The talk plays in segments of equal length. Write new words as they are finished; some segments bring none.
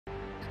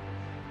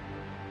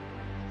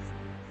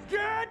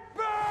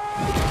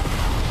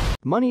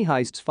Money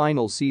Heist's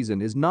final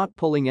season is not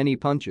pulling any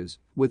punches,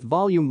 with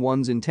Volume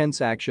 1's intense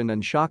action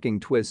and shocking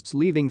twists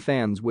leaving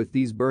fans with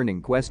these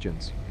burning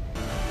questions.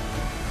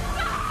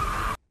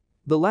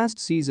 The last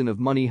season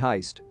of Money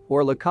Heist,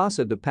 or La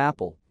Casa de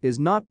Papel, is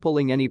not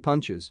pulling any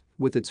punches,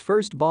 with its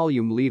first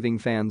volume leaving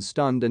fans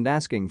stunned and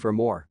asking for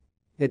more.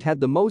 It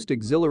had the most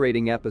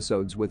exhilarating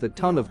episodes with a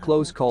ton of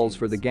close calls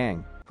for the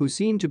gang, who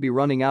seem to be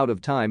running out of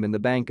time in the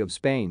Bank of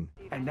Spain.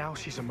 And now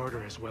she's a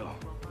murderer as well.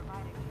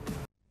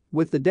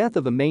 With the death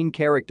of a main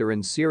character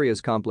and serious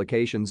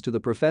complications to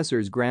the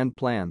professor's grand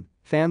plan,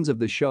 fans of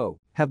the show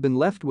have been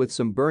left with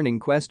some burning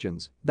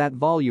questions that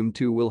Volume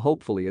 2 will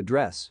hopefully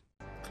address.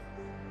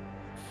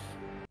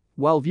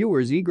 While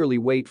viewers eagerly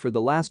wait for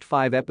the last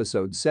 5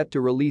 episodes set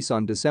to release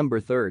on December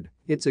 3rd,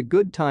 it's a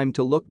good time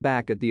to look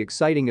back at the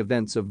exciting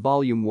events of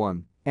Volume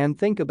 1 and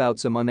think about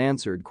some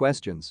unanswered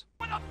questions.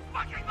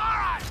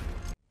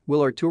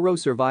 Will Arturo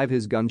survive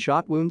his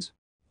gunshot wounds?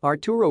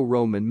 Arturo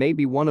Roman may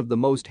be one of the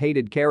most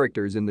hated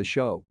characters in the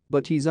show,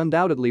 but he's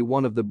undoubtedly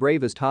one of the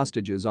bravest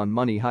hostages on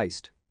Money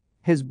Heist.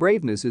 His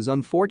braveness is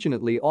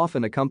unfortunately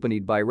often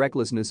accompanied by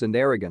recklessness and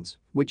arrogance,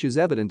 which is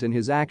evident in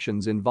his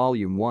actions in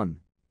Volume 1.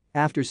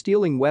 After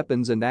stealing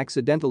weapons and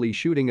accidentally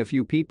shooting a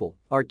few people,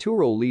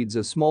 Arturo leads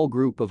a small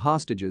group of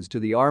hostages to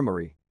the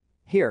armory.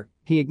 Here,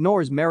 he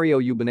ignores Mario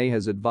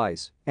Ubaneja's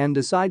advice and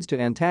decides to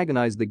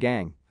antagonize the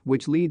gang,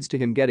 which leads to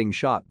him getting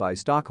shot by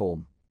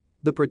Stockholm.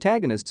 The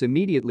protagonists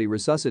immediately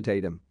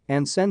resuscitate him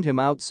and send him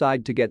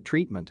outside to get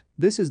treatment.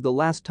 This is the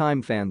last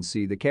time fans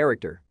see the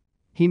character.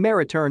 He may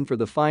return for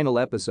the final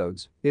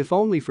episodes, if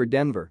only for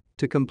Denver,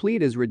 to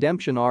complete his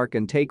redemption arc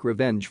and take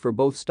revenge for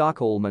both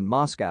Stockholm and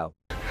Moscow.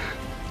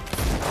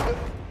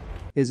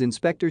 Is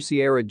Inspector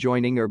Sierra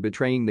joining or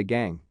betraying the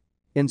gang?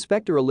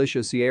 Inspector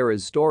Alicia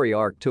Sierra's story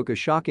arc took a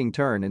shocking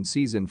turn in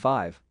Season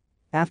 5.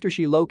 After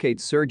she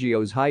locates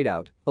Sergio's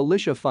hideout,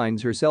 Alicia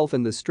finds herself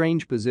in the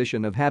strange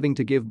position of having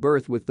to give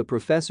birth with the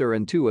professor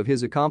and 2 of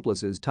his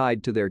accomplices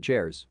tied to their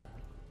chairs.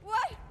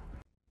 What?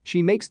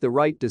 She makes the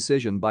right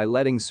decision by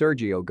letting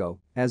Sergio go,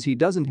 as he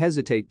doesn't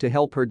hesitate to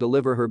help her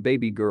deliver her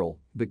baby girl,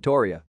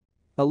 Victoria.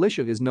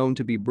 Alicia is known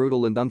to be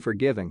brutal and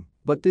unforgiving,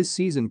 but this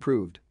season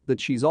proved that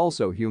she's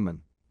also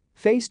human.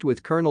 Faced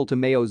with Colonel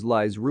Tomeo's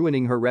lies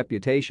ruining her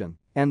reputation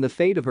and the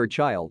fate of her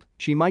child,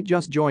 she might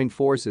just join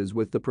forces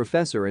with the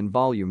professor in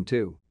Volume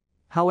 2.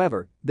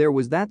 However, there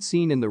was that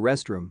scene in the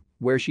restroom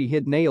where she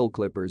hid nail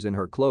clippers in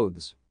her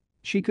clothes.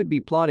 She could be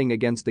plotting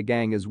against the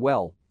gang as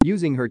well,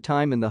 using her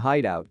time in the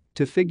hideout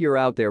to figure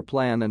out their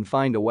plan and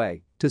find a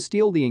way to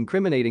steal the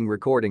incriminating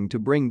recording to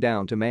bring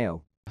down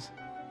Tomeo.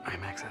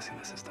 I'm accessing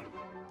the system.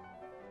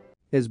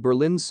 Is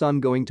Berlin's son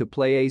going to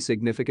play a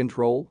significant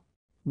role?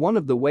 One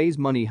of the ways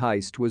Money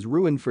Heist was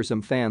ruined for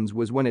some fans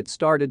was when it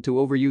started to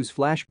overuse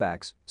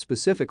flashbacks,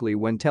 specifically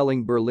when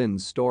telling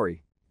Berlin's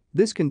story.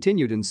 This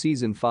continued in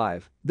Season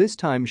 5, this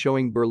time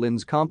showing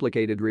Berlin's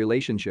complicated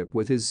relationship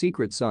with his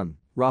secret son,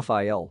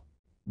 Raphael.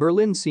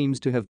 Berlin seems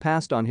to have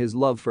passed on his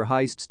love for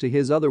heists to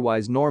his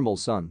otherwise normal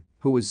son,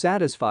 who was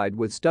satisfied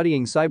with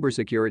studying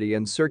cybersecurity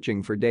and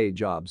searching for day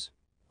jobs.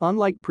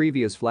 Unlike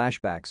previous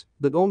flashbacks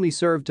that only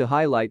served to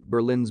highlight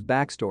Berlin's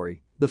backstory,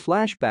 the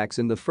flashbacks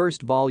in the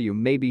first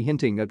volume may be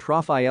hinting at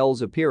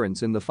Raphael's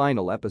appearance in the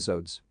final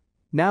episodes.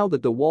 Now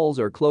that the walls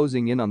are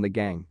closing in on the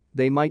gang,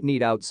 they might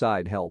need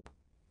outside help.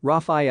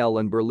 Raphael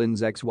and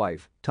Berlin's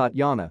ex-wife,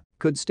 Tatiana,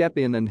 could step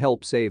in and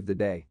help save the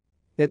day.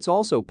 It's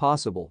also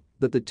possible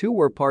that the 2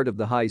 were part of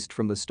the heist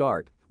from the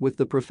start, with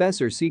the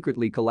professor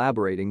secretly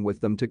collaborating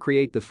with them to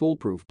create the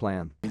foolproof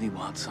plan. If you really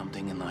want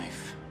something in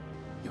life,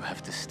 you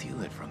have to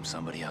steal it from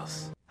somebody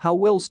else. How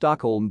will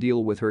Stockholm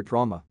deal with her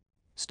trauma?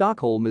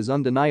 Stockholm is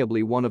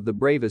undeniably one of the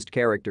bravest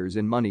characters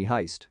in Money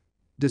Heist.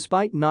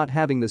 Despite not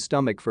having the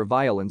stomach for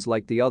violence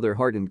like the other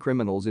hardened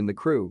criminals in the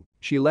crew,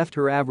 she left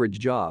her average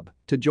job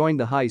to join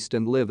the heist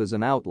and live as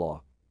an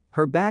outlaw.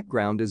 Her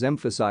background is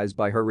emphasized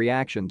by her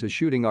reaction to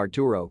shooting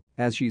Arturo,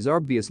 as she's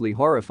obviously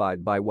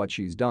horrified by what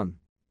she's done.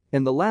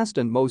 In the last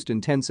and most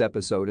intense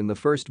episode in the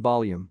first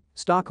volume,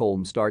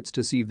 Stockholm starts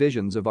to see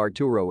visions of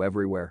Arturo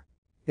everywhere.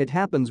 It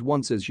happens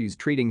once as she's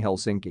treating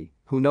Helsinki,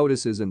 who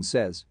notices and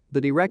says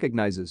that he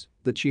recognizes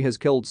that she has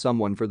killed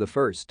someone for the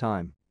first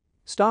time.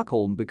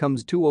 Stockholm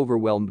becomes too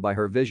overwhelmed by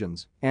her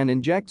visions and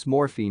injects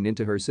morphine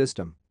into her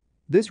system.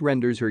 This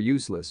renders her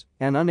useless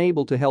and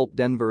unable to help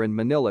Denver and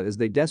Manila as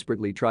they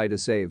desperately try to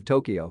save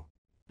Tokyo.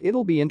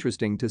 It'll be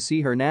interesting to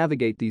see her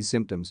navigate these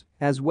symptoms,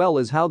 as well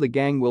as how the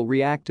gang will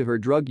react to her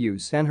drug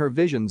use and her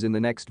visions in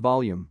the next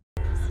volume.